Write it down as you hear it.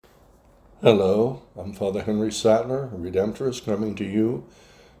Hello, I'm Father Henry Sattler, a Redemptorist, coming to you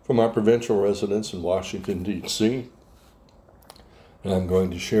from our provincial residence in Washington, D.C. And I'm going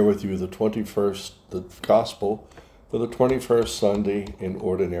to share with you the Gospel for the 21st Sunday in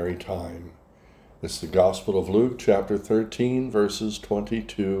Ordinary Time. It's the Gospel of Luke, chapter 13, verses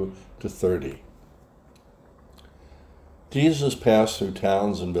 22 to 30. Jesus passed through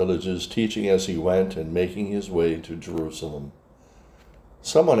towns and villages, teaching as he went and making his way to Jerusalem.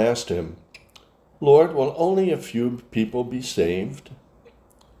 Someone asked him, "Lord, will only a few people be saved?"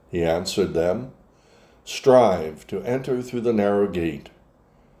 He answered them, "Strive to enter through the narrow gate.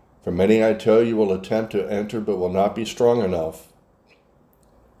 For many, I tell you, will attempt to enter but will not be strong enough.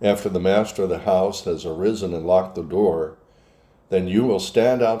 After the master of the house has arisen and locked the door, then you will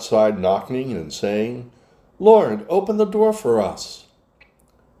stand outside knocking and saying, 'Lord, open the door for us.'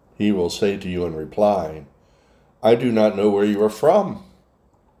 He will say to you in reply, 'I do not know where you are from.'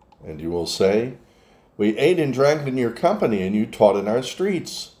 And you will say, 'We ate and drank in your company, and you taught in our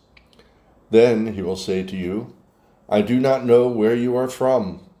streets.' Then he will say to you, 'I do not know where you are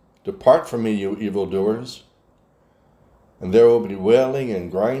from. Depart from me, you evildoers.' And there will be wailing and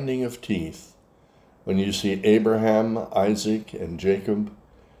grinding of teeth when you see Abraham, Isaac, and Jacob,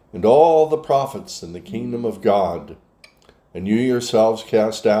 and all the prophets in the kingdom of God, and you yourselves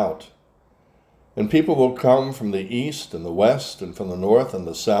cast out. And people will come from the east and the west, and from the north and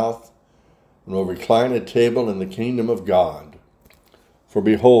the south, and will recline at table in the kingdom of God. For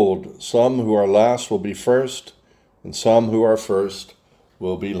behold, some who are last will be first, and some who are first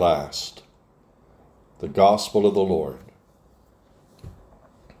will be last." The Gospel of the Lord.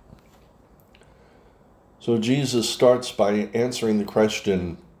 So Jesus starts by answering the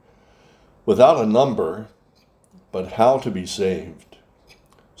question, without a number, but how to be saved.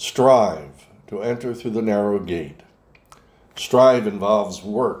 Strive to enter through the narrow gate. Strive involves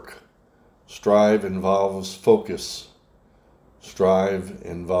work. Strive involves focus. Strive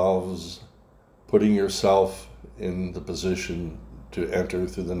involves putting yourself in the position to enter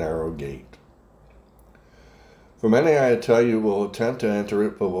through the narrow gate. For many, I tell you, will attempt to enter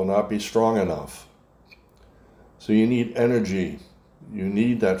it, but will not be strong enough. So you need energy. You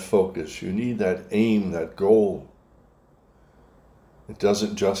need that focus. You need that aim, that goal. It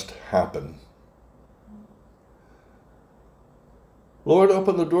doesn't just happen. "Lord,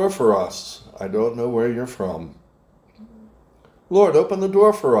 open the door for us. I don't know where you're from." "Lord, open the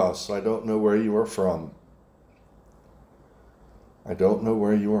door for us. I don't know where you are from." I don't know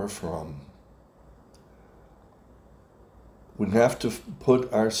where you are from. We have to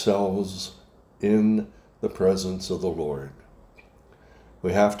put ourselves in the presence of the Lord.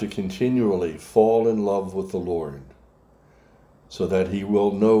 We have to continually fall in love with the Lord so that he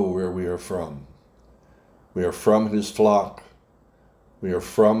will know where we are from. We are from his flock. We are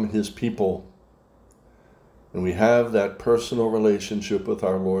from his people. And we have that personal relationship with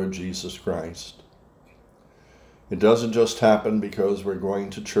our Lord Jesus Christ. It doesn't just happen because we're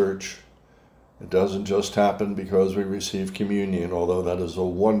going to church. It doesn't just happen because we receive communion, although that is a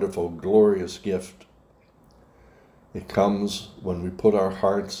wonderful, glorious gift. It comes when we put our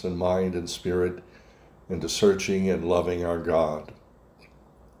hearts and mind and spirit into searching and loving our God.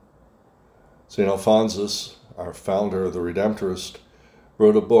 St. Alphonsus, our founder of the Redemptorist,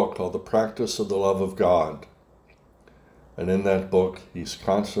 wrote a book called The Practice of the Love of God. And in that book, he's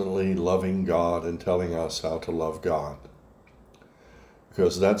constantly loving God and telling us how to love God.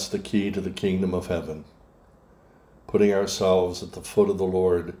 Because that's the key to the kingdom of heaven. Putting ourselves at the foot of the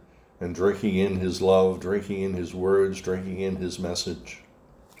Lord and drinking in his love, drinking in his words, drinking in his message.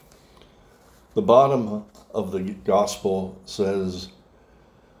 The bottom of the gospel says,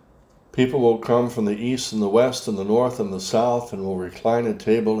 "People will come from the east and the west and the north and the south and will recline at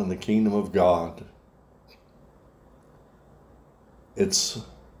table in the kingdom of God." It's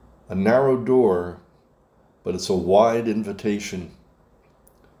a narrow door, but it's a wide invitation.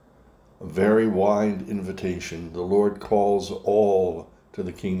 A very wide invitation. The Lord calls all to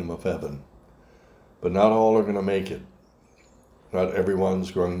the kingdom of heaven, but not all are going to make it. Not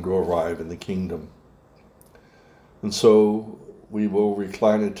everyone's going to arrive in the kingdom. And so we will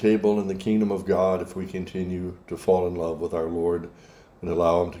recline at table in the kingdom of God if we continue to fall in love with our Lord and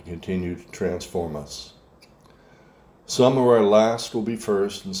allow him to continue to transform us. Some who are last will be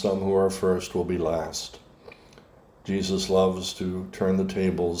first, and some who are first will be last. Jesus loves to turn the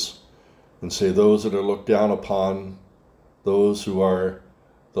tables and say those that are looked down upon, those who are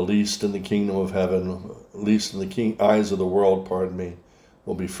the least in the kingdom of heaven, least in the eyes of the world,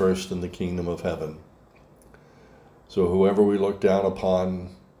 will be first in the kingdom of heaven. So whoever we look down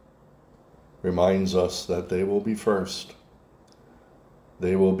upon reminds us that they will be first.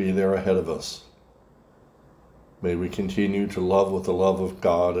 They will be there ahead of us. May we continue to love with the love of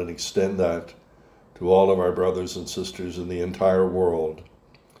God and extend that to all of our brothers and sisters in the entire world,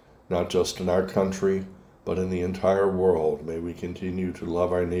 not just in our country, but in the entire world. May we continue to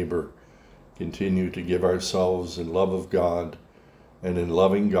love our neighbor, continue to give ourselves in love of God, and in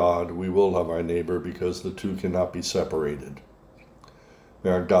loving God, we will love our neighbor because the two cannot be separated.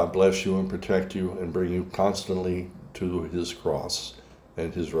 May our God bless you and protect you and bring you constantly to his cross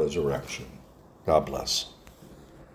and his resurrection. God bless.